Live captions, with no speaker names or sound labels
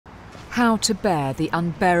How to bear the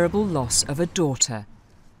unbearable loss of a daughter.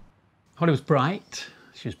 Hollie was bright,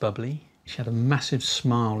 she was bubbly, she had a massive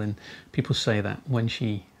smile, and people say that when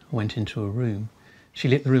she went into a room, she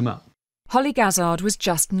lit the room up. Hollie Gazzard was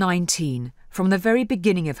just 19. From the very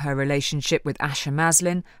beginning of her relationship with Asher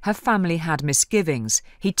Maslin, her family had misgivings.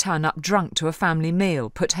 He'd turn up drunk to a family meal,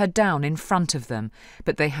 put her down in front of them,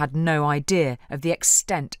 but they had no idea of the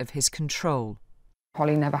extent of his control.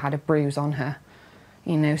 Hollie never had a bruise on her,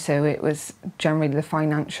 so it was generally the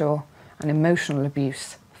financial and emotional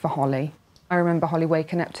abuse for Hollie. I remember Hollie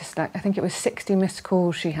waking up to, I think it was 60 missed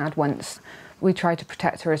calls she had once. We tried to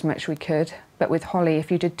protect her as much as we could, but with Hollie,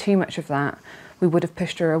 if you did too much of that, we would have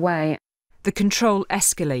pushed her away. The control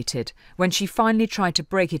escalated. When she finally tried to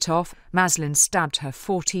break it off, Maslin stabbed her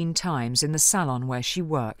 14 times in the salon where she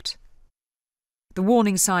worked. The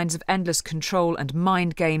warning signs of endless control and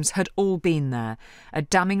mind games had all been there. A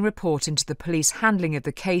damning report into the police handling of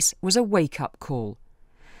the case was a wake-up call.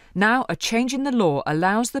 Now, a change in the law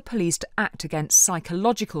allows the police to act against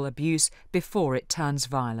psychological abuse before it turns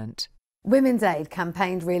violent. Women's Aid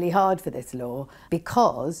campaigned really hard for this law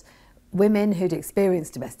because women who'd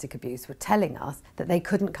experienced domestic abuse were telling us that they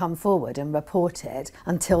couldn't come forward and report it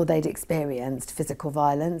until they'd experienced physical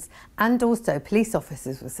violence, and also police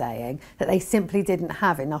officers were saying that they simply didn't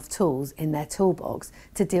have enough tools in their toolbox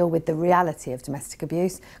to deal with the reality of domestic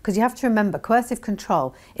abuse. Because you have to remember, coercive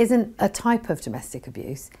control isn't a type of domestic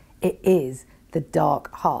abuse, it is the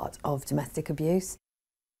dark heart of domestic abuse.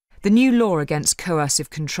 The new law against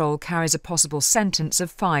coercive control carries a possible sentence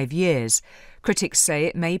of 5 years. Critics say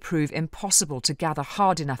it may prove impossible to gather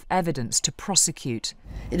hard enough evidence to prosecute.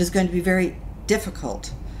 It is going to be very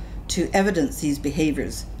difficult to evidence these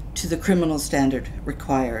behaviours to the criminal standard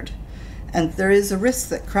required. And there is a risk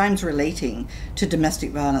that crimes relating to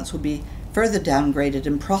domestic violence will be further downgraded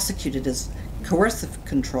and prosecuted as coercive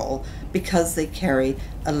control because they carry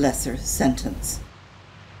a lesser sentence.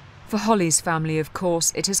 For Hollie's family, of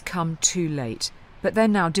course, it has come too late, but they're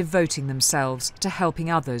now devoting themselves to helping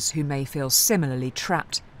others who may feel similarly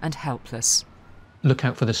trapped and helpless. Look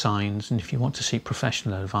out for the signs, and if you want to seek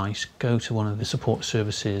professional advice, go to one of the support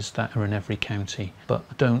services that are in every county.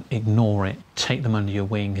 But don't ignore it. Take them under your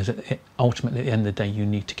wing, because ultimately, at the end of the day, you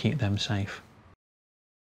need to keep them safe.